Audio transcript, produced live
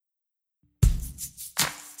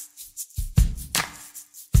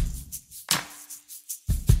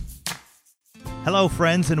Hello,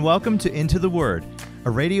 friends, and welcome to Into the Word, a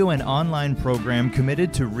radio and online program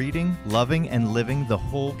committed to reading, loving, and living the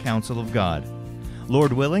whole counsel of God.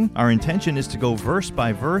 Lord willing, our intention is to go verse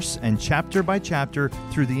by verse and chapter by chapter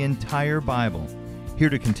through the entire Bible. Here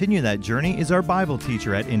to continue that journey is our Bible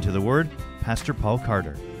teacher at Into the Word, Pastor Paul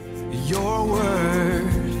Carter. Your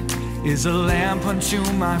word is a lamp unto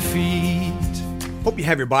my feet. Hope you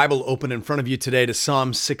have your Bible open in front of you today to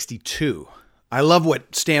Psalm 62. I love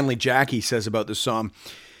what Stanley Jackie says about this psalm.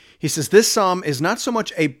 He says, this psalm is not so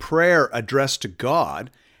much a prayer addressed to God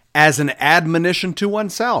as an admonition to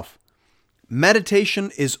oneself. Meditation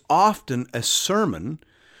is often a sermon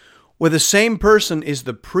where the same person is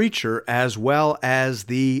the preacher as well as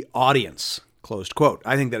the audience. Closed quote.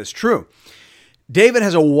 I think that is true. David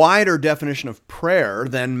has a wider definition of prayer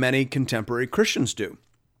than many contemporary Christians do.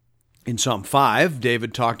 In Psalm 5,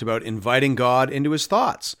 David talked about inviting God into his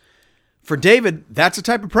thoughts. For David, that's a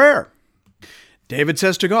type of prayer. David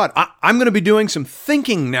says to God, I'm going to be doing some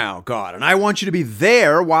thinking now, God, and I want you to be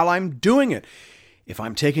there while I'm doing it. If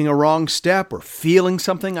I'm taking a wrong step or feeling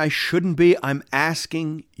something I shouldn't be, I'm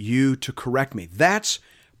asking you to correct me. That's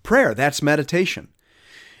prayer. That's meditation.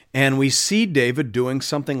 And we see David doing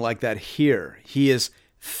something like that here. He is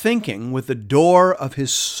thinking with the door of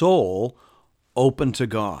his soul open to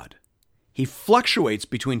God. He fluctuates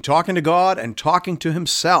between talking to God and talking to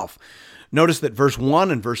himself. Notice that verse 1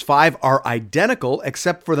 and verse 5 are identical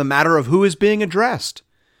except for the matter of who is being addressed.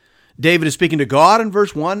 David is speaking to God in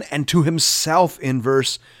verse 1 and to himself in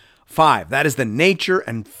verse 5. That is the nature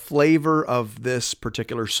and flavor of this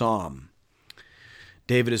particular psalm.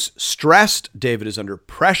 David is stressed, David is under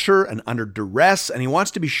pressure and under duress, and he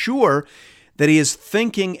wants to be sure that he is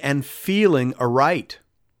thinking and feeling aright.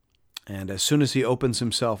 And as soon as he opens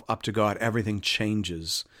himself up to God, everything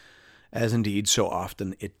changes, as indeed so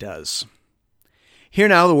often it does. Hear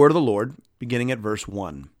now the word of the Lord, beginning at verse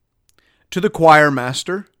 1. To the choir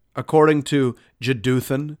master, according to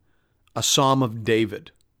Jeduthun, a psalm of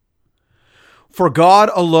David. For God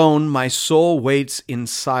alone my soul waits in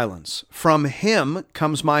silence. From him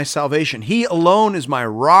comes my salvation. He alone is my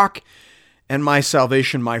rock and my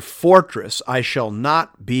salvation, my fortress. I shall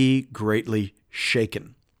not be greatly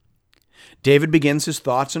shaken. David begins his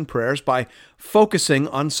thoughts and prayers by focusing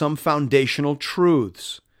on some foundational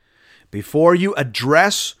truths. Before you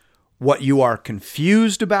address what you are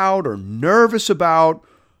confused about or nervous about,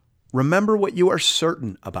 remember what you are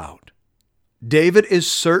certain about. David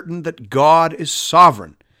is certain that God is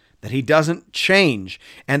sovereign, that he doesn't change,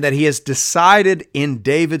 and that he has decided in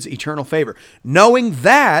David's eternal favor. Knowing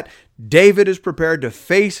that, David is prepared to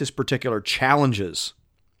face his particular challenges.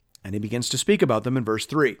 And he begins to speak about them in verse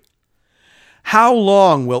 3. How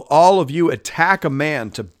long will all of you attack a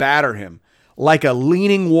man to batter him, like a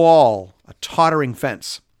leaning wall, a tottering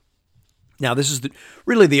fence? Now, this is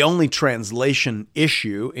really the only translation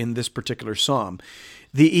issue in this particular psalm.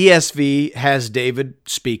 The ESV has David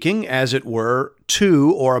speaking, as it were,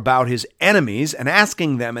 to or about his enemies and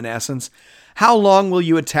asking them, in essence, how long will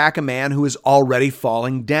you attack a man who is already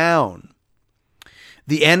falling down?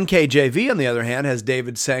 The NKJV, on the other hand, has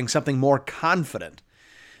David saying something more confident.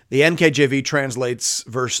 The NKJV translates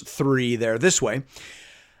verse 3 there this way.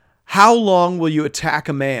 How long will you attack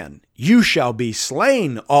a man? You shall be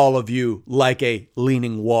slain, all of you, like a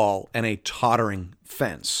leaning wall and a tottering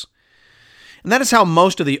fence. And that is how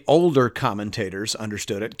most of the older commentators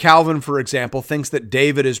understood it. Calvin, for example, thinks that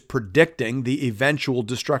David is predicting the eventual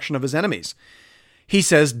destruction of his enemies. He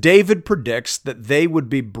says David predicts that they would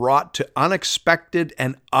be brought to unexpected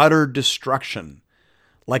and utter destruction,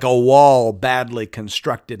 like a wall badly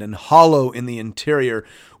constructed and hollow in the interior,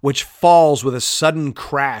 which falls with a sudden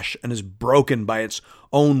crash and is broken by its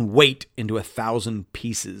own weight into 1,000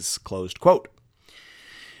 pieces, closed quote.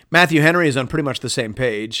 Matthew Henry is on pretty much the same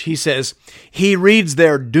page. He says, he reads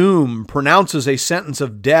their doom, pronounces a sentence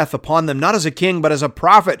of death upon them, not as a king, but as a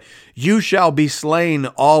prophet. You shall be slain,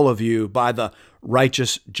 all of you, by the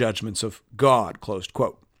righteous judgments of God, closed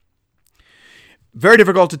quote. Very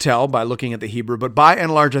difficult to tell by looking at the Hebrew, but by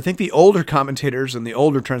and large, I think the older commentators and the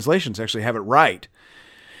older translations actually have it right.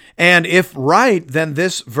 And if right, then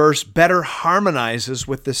this verse better harmonizes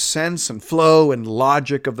with the sense and flow and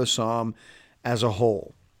logic of the psalm as a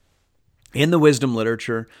whole. In the wisdom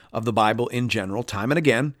literature of the Bible in general, time and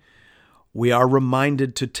again, we are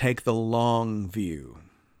reminded to take the long view.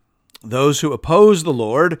 Those who oppose the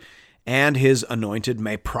Lord and his anointed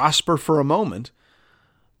may prosper for a moment,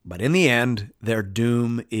 but in the end, their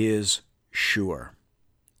doom is sure.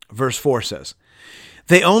 Verse 4 says,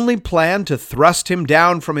 they only plan to thrust him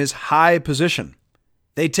down from his high position.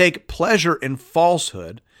 They take pleasure in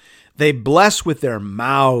falsehood. They bless with their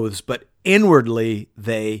mouths, but inwardly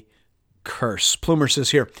they curse. Plumer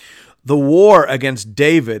says here, the war against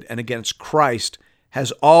David and against Christ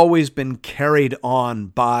has always been carried on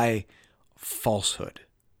by falsehood.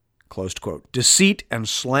 Closed quote. Deceit and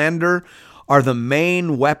slander are the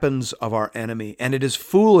main weapons of our enemy, and it is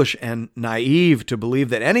foolish and naive to believe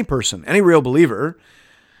that any person, any real believer,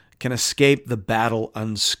 can escape the battle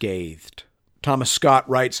unscathed. Thomas Scott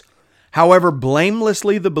writes, however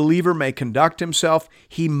blamelessly the believer may conduct himself,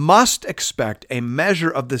 he must expect a measure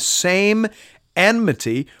of the same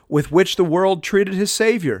enmity with which the world treated his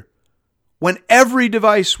Savior. When every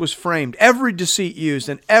device was framed, every deceit used,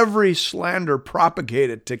 and every slander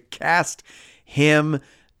propagated to cast him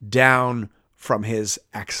down from his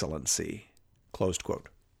excellency. Closed quote.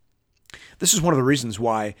 This is one of the reasons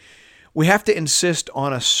why we have to insist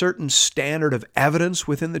on a certain standard of evidence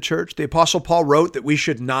within the church. The Apostle Paul wrote that we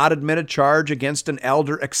should not admit a charge against an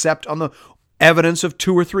elder except on the evidence of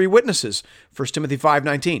 2 or 3 witnesses. 1 Timothy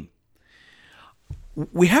 5:19.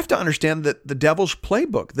 We have to understand that the devil's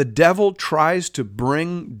playbook, the devil tries to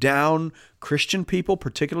bring down Christian people,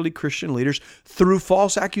 particularly Christian leaders, through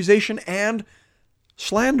false accusation and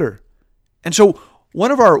slander. And so one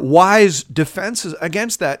of our wise defenses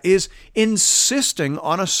against that is insisting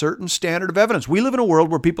on a certain standard of evidence. We live in a world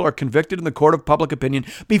where people are convicted in the court of public opinion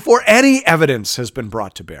before any evidence has been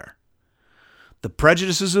brought to bear. The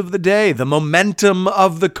prejudices of the day, the momentum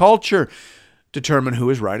of the culture determine who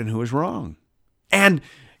is right and who is wrong. And,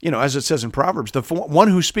 as it says in Proverbs, the one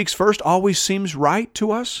who speaks first always seems right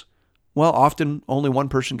to us. Well, often only one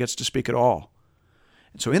person gets to speak at all.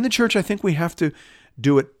 And so in the church, I think we have to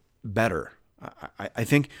do it better. I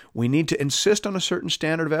think we need to insist on a certain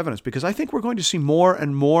standard of evidence because I think we're going to see more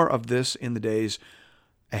and more of this in the days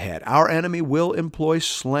ahead. Our enemy will employ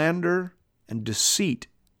slander and deceit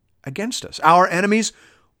against us. Our enemies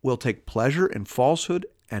will take pleasure in falsehood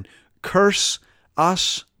and curse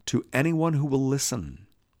us to anyone who will listen.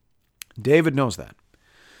 David knows that.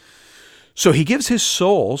 So he gives his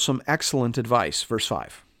soul some excellent advice. Verse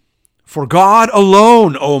 5. For God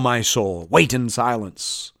alone, O my soul, wait in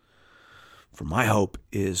silence, for my hope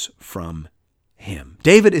is from him.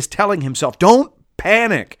 David is telling himself, don't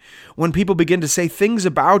panic when people begin to say things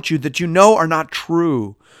about you that you know are not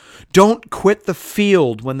true. Don't quit the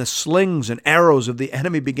field when the slings and arrows of the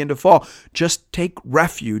enemy begin to fall. Just take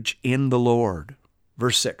refuge in the Lord.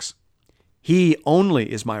 Verse 6. He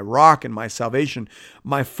only is my rock and my salvation,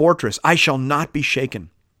 my fortress. I shall not be shaken.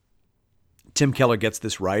 Tim Keller gets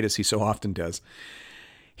this right, as he so often does.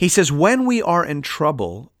 He says, when we are in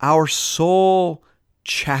trouble, our soul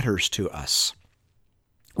chatters to us.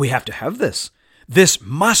 We have to have this. This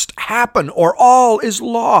must happen or all is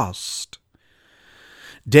lost.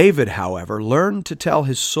 David, however, learned to tell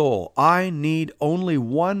his soul, I need only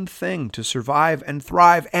one thing to survive and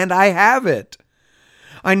thrive, and I have it.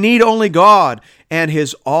 I need only God and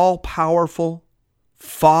his all-powerful,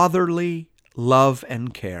 fatherly love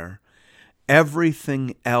and care.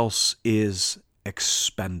 Everything else is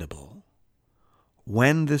expendable.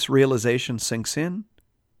 When this realization sinks in,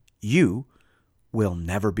 you will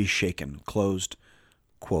never be shaken. Closed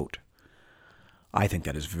quote. I think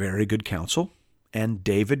that is very good counsel, and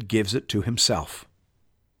David gives it to himself.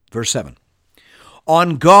 Verse 7.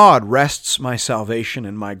 On God rests my salvation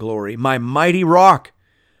and my glory, my mighty rock.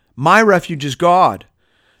 My refuge is God.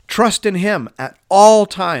 Trust in him at all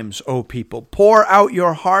times, O people. Pour out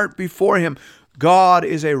your heart before him. God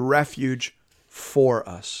is a refuge for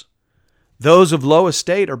us. Those of low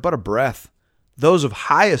estate are but a breath. Those of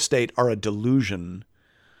high estate are a delusion.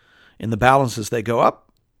 In the balances they go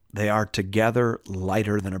up, they are together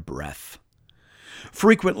lighter than a breath.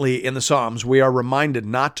 Frequently in the Psalms, we are reminded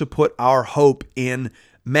not to put our hope in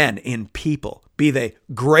men, in people, be they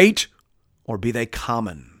great or be they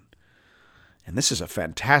common. And this is a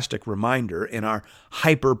fantastic reminder in our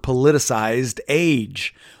hyper-politicized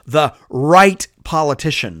age. The right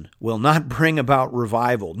politician will not bring about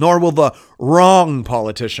revival, nor will the wrong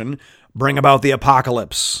politician bring about the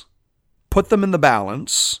apocalypse. Put them in the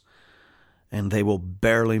balance, and they will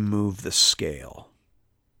barely move the scale.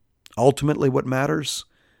 Ultimately, what matters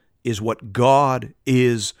is what God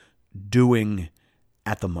is doing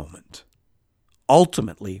at the moment.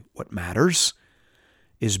 Ultimately, what matters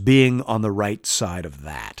is being on the right side of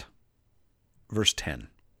that. Verse 10.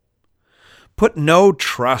 Put no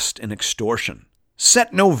trust in extortion.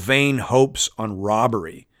 Set no vain hopes on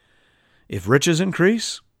robbery. If riches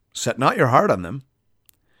increase, set not your heart on them.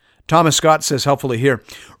 Thomas Scott says helpfully here,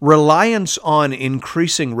 reliance on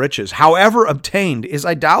increasing riches, however obtained, is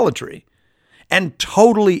idolatry and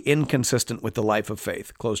totally inconsistent with the life of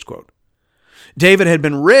faith. Closed quote. David had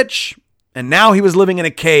been rich And now he was living in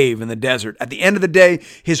a cave in the desert. At the end of the day,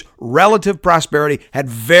 his relative prosperity had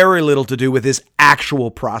very little to do with his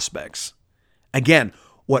actual prospects. Again,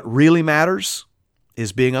 what really matters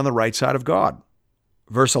is being on the right side of God.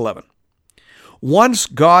 Verse 11. Once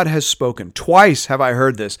God has spoken, twice have I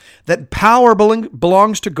heard this, that power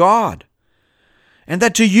belongs to God, and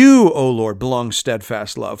that to you, O Lord, belongs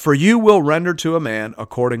steadfast love, for you will render to a man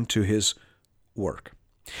according to his work.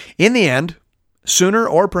 In the end, sooner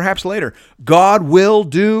or perhaps later, God will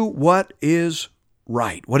do what is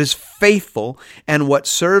right, what is faithful, and what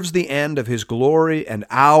serves the end of his glory and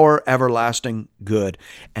our everlasting good,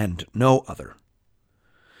 and no other.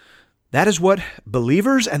 That is what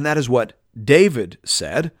believers, and that is what David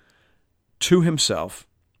said to himself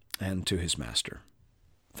and to his master.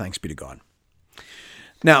 Thanks be to God.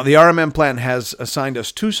 Now, the RMM plan has assigned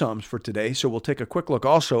us 2 Psalms for today, so we'll take a quick look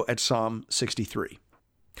also at Psalm 63.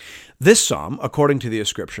 This psalm, according to the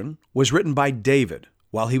inscription, was written by David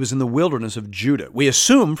while he was in the wilderness of Judah. We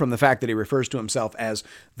assume from the fact that he refers to himself as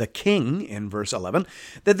the king in verse 11,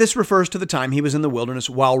 that this refers to the time he was in the wilderness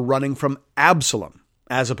while running from Absalom,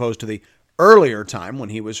 as opposed to the earlier time when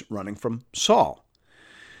he was running from Saul.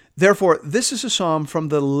 Therefore, this is a psalm from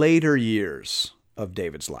the later years of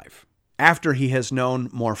David's life, after he has known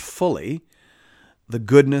more fully the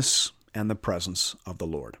goodness and the presence of the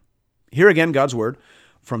Lord. Here again, God's word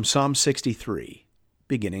from Psalm 63,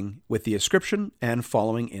 beginning with the inscription and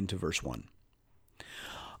following into verse 1.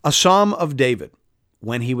 A psalm of David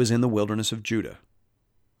when he was in the wilderness of Judah.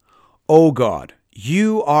 O God,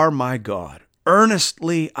 you are my God.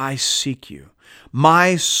 Earnestly I seek you.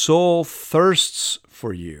 My soul thirsts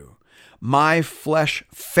for you. My flesh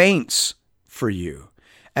faints for you,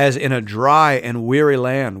 as in a dry and weary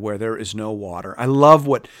land where there is no water. I love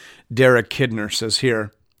what Derek Kidner says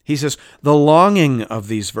here. He says, the longing of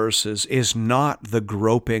these verses is not the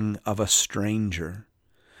groping of a stranger,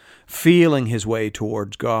 feeling his way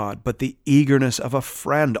towards God, but the eagerness of a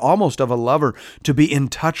friend, almost of a lover, to be in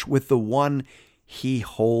touch with the one he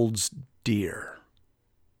holds dear.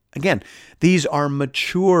 Again, these are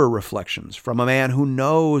mature reflections from a man who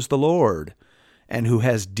knows the Lord and who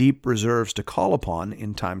has deep reserves to call upon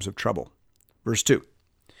in times of trouble. Verse 2.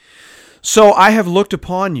 So I have looked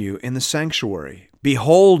upon you in the sanctuary,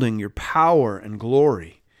 beholding your power and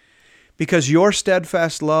glory. Because your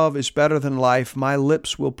steadfast love is better than life, my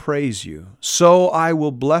lips will praise you. So I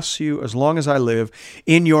will bless you as long as I live.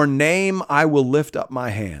 In your name I will lift up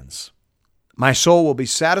my hands. My soul will be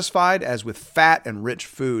satisfied as with fat and rich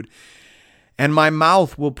food, and my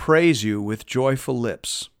mouth will praise you with joyful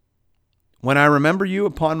lips. When I remember you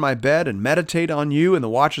upon my bed and meditate on you in the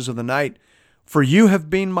watches of the night, for you have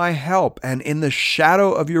been my help, and in the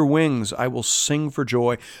shadow of your wings I will sing for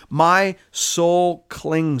joy. My soul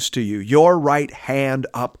clings to you. Your right hand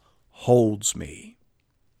upholds me.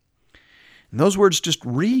 And those words just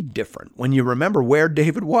read different when you remember where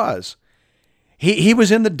David was. He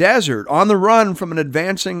was in the desert, on the run from an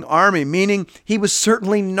advancing army, meaning he was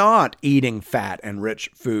certainly not eating fat and rich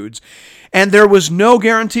foods, and there was no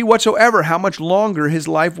guarantee whatsoever how much longer his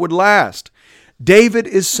life would last. David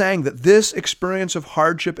is saying that this experience of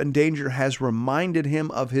hardship and danger has reminded him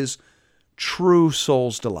of his true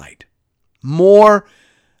soul's delight. More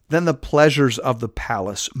than the pleasures of the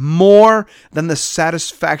palace, more than the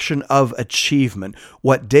satisfaction of achievement,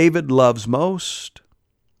 what David loves most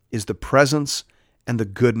is the presence and the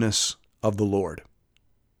goodness of the Lord.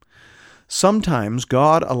 Sometimes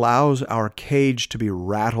God allows our cage to be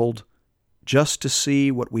rattled just to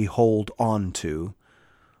see what we hold on to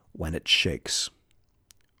when it shakes.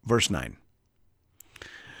 Verse 9.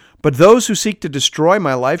 But those who seek to destroy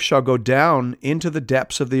my life shall go down into the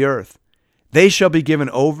depths of the earth. They shall be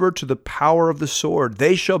given over to the power of the sword.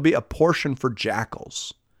 They shall be a portion for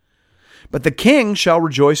jackals. But the king shall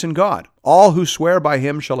rejoice in God. All who swear by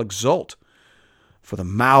him shall exult, for the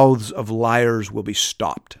mouths of liars will be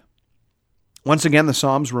stopped. Once again, the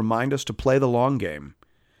Psalms remind us to play the long game.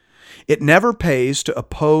 It never pays to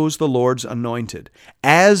oppose the Lord's anointed.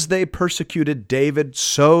 As they persecuted David,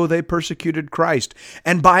 so they persecuted Christ.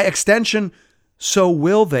 And by extension, so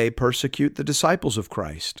will they persecute the disciples of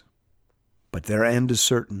Christ. But their end is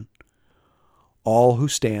certain. All who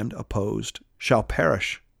stand opposed shall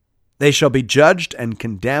perish. They shall be judged and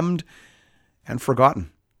condemned and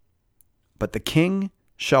forgotten. But the king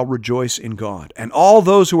shall rejoice in God, and all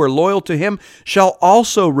those who are loyal to him shall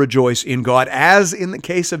also rejoice in God, as in the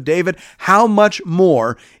case of David, how much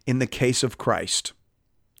more in the case of Christ.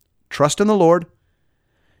 Trust in the Lord,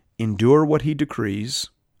 endure what he decrees,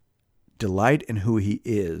 delight in who he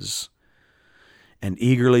is, and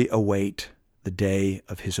eagerly await the day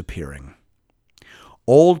of his appearing.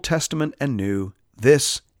 Old Testament and New.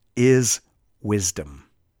 This is wisdom.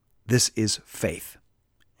 This is faith.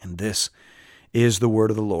 And this is the word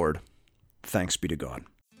of the Lord. Thanks be to God.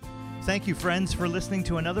 Thank you, friends, for listening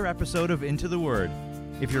to another episode of Into the Word.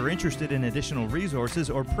 If you're interested in additional resources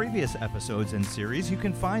or previous episodes and series, you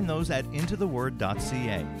can find those at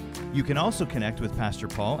intotheword.ca. You can also connect with Pastor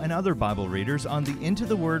Paul and other Bible readers on the Into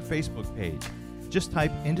the Word Facebook page. Just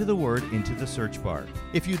type Into the Word into the search bar.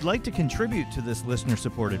 If you'd like to contribute to this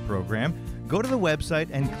listener-supported program, go to the website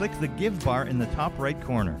and click the Give bar in the top right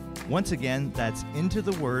corner. Once again, that's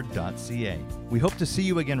intotheword.ca. We hope to see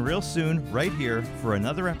you again real soon, right here, for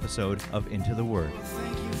another episode of Into the Word.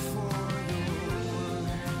 Thank you for